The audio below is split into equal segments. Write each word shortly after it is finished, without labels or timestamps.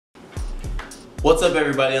What's up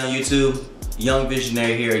everybody on YouTube? Young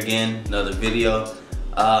Visionary here again, another video.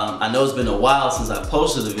 I know it's been a while since I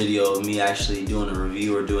posted a video of me actually doing a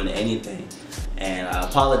review or doing anything, and I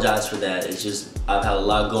apologize for that. It's just I've had a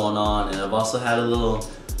lot going on, and I've also had a little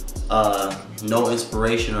no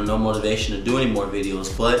inspiration or no motivation to do any more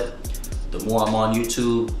videos. But the more I'm on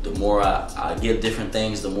YouTube, the more I get different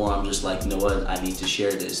things, the more I'm just like, you know what, I need to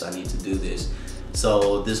share this, I need to do this.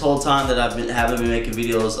 So this whole time that haven't been making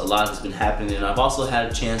videos, a lot has been happening, and I've also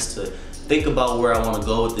had a chance to think about where I want to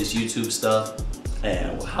go with this YouTube stuff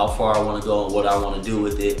and how far I want to go and what I want to do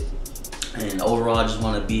with it. And overall, I just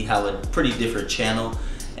want to have a pretty different channel,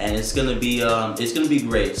 and it's gonna be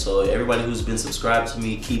great. So everybody who's been subscribed to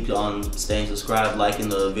me, keep on staying subscribed, liking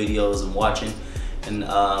the videos and watching, and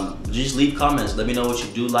just leave comments. Let me know what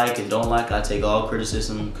you do like and don't like. I take all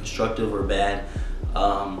criticism, constructive or bad.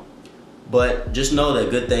 But just know that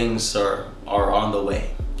good things are on the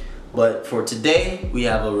way. But for today, we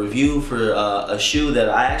have a review for a shoe that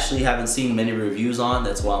I actually haven't seen many reviews on.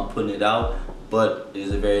 That's why I'm putting it out. But it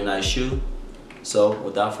is a very nice shoe. So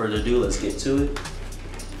without further ado, let's get to it.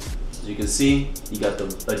 As you can see, you got the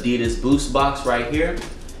Adidas Boost box right here.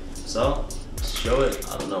 So show it.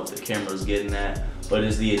 I don't know if the camera's getting that, but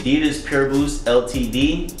it's the Adidas Pureboost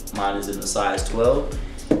LTD. Mine is in the size 12.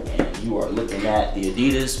 You are looking at the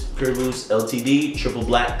Adidas Pureboost LTD triple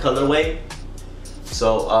black colorway.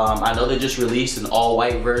 So I know they just released an all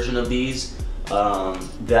white version of these.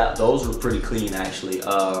 Those were pretty clean actually.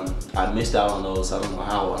 I missed out on those. I don't know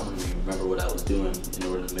how. I don't even remember what I was doing in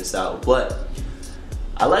order to miss out. But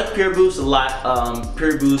I like Pureboost a lot.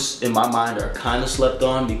 Pureboost in my mind are kind of slept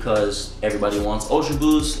on because everybody wants Ultra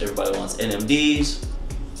Boost, everybody wants NMDs.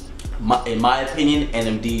 In my opinion,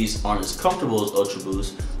 NMDs aren't as comfortable as Ultra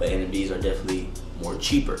Boost, but NMDs are definitely more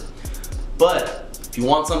cheaper. But if you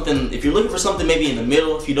want something, if you're looking for something maybe in the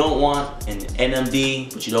middle, if you don't want an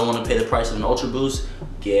NMD, but you don't want to pay the price of an Ultra Boost,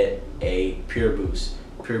 get a Pureboost.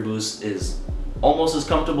 Pureboost is almost as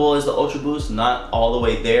comfortable as the Ultra Boost, not all the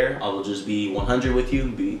way there. I will just be 100 with you,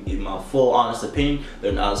 in my full honest opinion.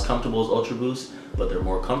 They're not as comfortable as Ultra Boost, but they're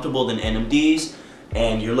more comfortable than NMDs.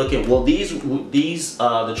 And you're looking, well,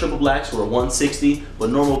 the triple blacks were 160, but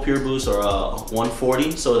normal Pureboost are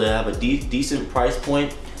 140, so they have a decent price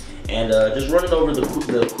point. And just running over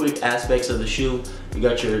the quick aspects of the shoe, you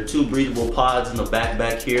got your two breathable pods in the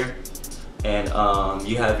back here, and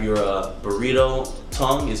you have your burrito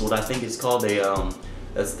tongue is what I think it's called.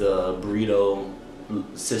 That's the burrito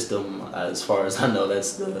system, as far as I know.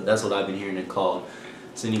 That's what I've been hearing it called.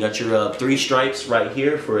 So then you got your 3 stripes right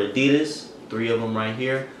here for Adidas. 3 of them right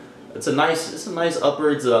here. It's a nice upper.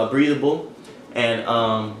 It's breathable, and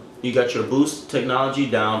you got your boost technology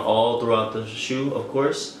down all throughout the shoe, of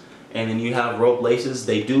course. And then you have rope laces.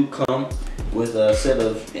 They do come with a set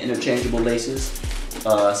of interchangeable laces,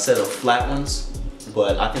 a set of flat ones,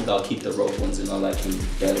 but I think I'll keep the rope ones and I like them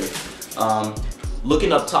better.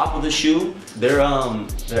 Looking up top of the shoe, they're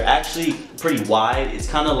actually pretty wide. It's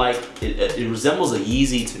kind of like it resembles a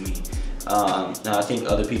Yeezy to me. Now I think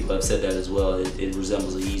other people have said that as well. It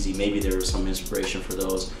resembles a Yeezy. Maybe there was some inspiration for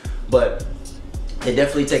those, but they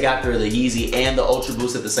definitely take after the Yeezy and the Ultra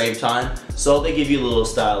Boost at the same time. So they give you a little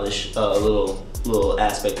stylish, little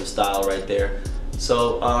aspect of style right there.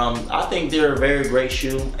 So I think they're a very great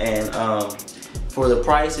shoe, and for the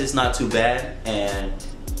price, it's not too bad. And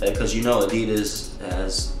because you know, Adidas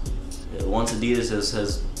once Adidas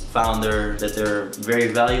has found that they're very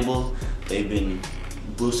valuable, they've been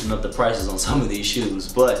boosting up the prices on some of these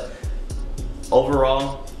shoes. But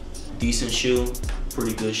overall, decent shoe,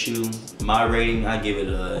 pretty good shoe. My rating, I give it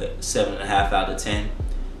a 7.5 out of 10.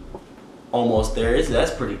 Almost there.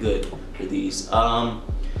 That's pretty good for these.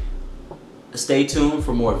 Stay tuned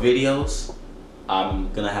for more videos.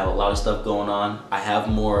 I'm gonna have a lot of stuff going on. I have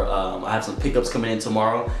more. I have some pickups coming in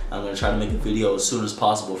tomorrow. I'm gonna try to make a video as soon as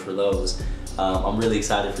possible for those. I'm really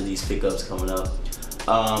excited for these pickups coming up.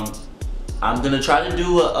 I'm gonna try to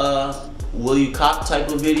do a will you cop type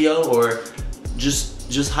of video, or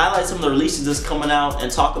just highlight some of the releases that's coming out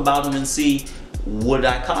and talk about them and see would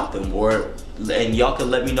I cop them, and y'all can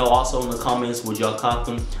let me know also in the comments, would y'all cop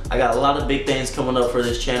them. I got a lot of big things coming up for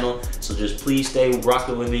this channel, so just please stay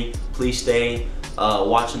rocking with me. Please stay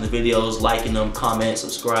watching the videos, liking them, comment,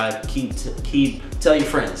 subscribe, tell your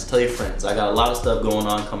friends. I got a lot of stuff going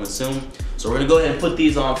on coming soon. So we're gonna go ahead and put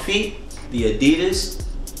these on feet, the Adidas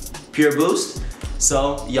Pureboost.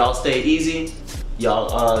 So y'all stay easy,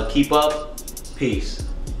 y'all keep up. Peace.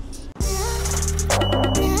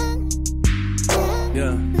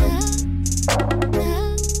 Yeah.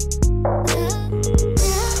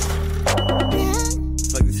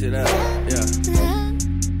 Fuck this shit out. Yeah.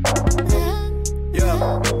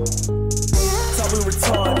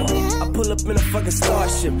 in a fucking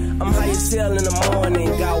starship. I'm high as hell in the morning,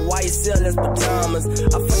 got white cell as pajamas.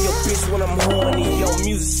 I fuck your bitch when I'm horny. Yo,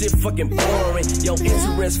 music shit fucking boring. Yo,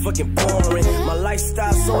 interest fucking boring. My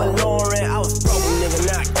lifestyle so alluring. I was broke, nigga,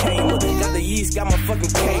 now I came up. Got the yeast, got my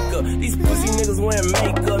fucking cake up. These pussy niggas wearing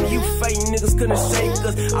makeup. You fake niggas couldn't shake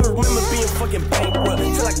us. I remember being fucking bankrupt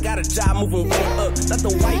till I got a job moving way up. Not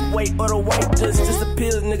the white weight or the white just the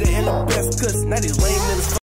pills, nigga, and the best cuts. Now these lame niggas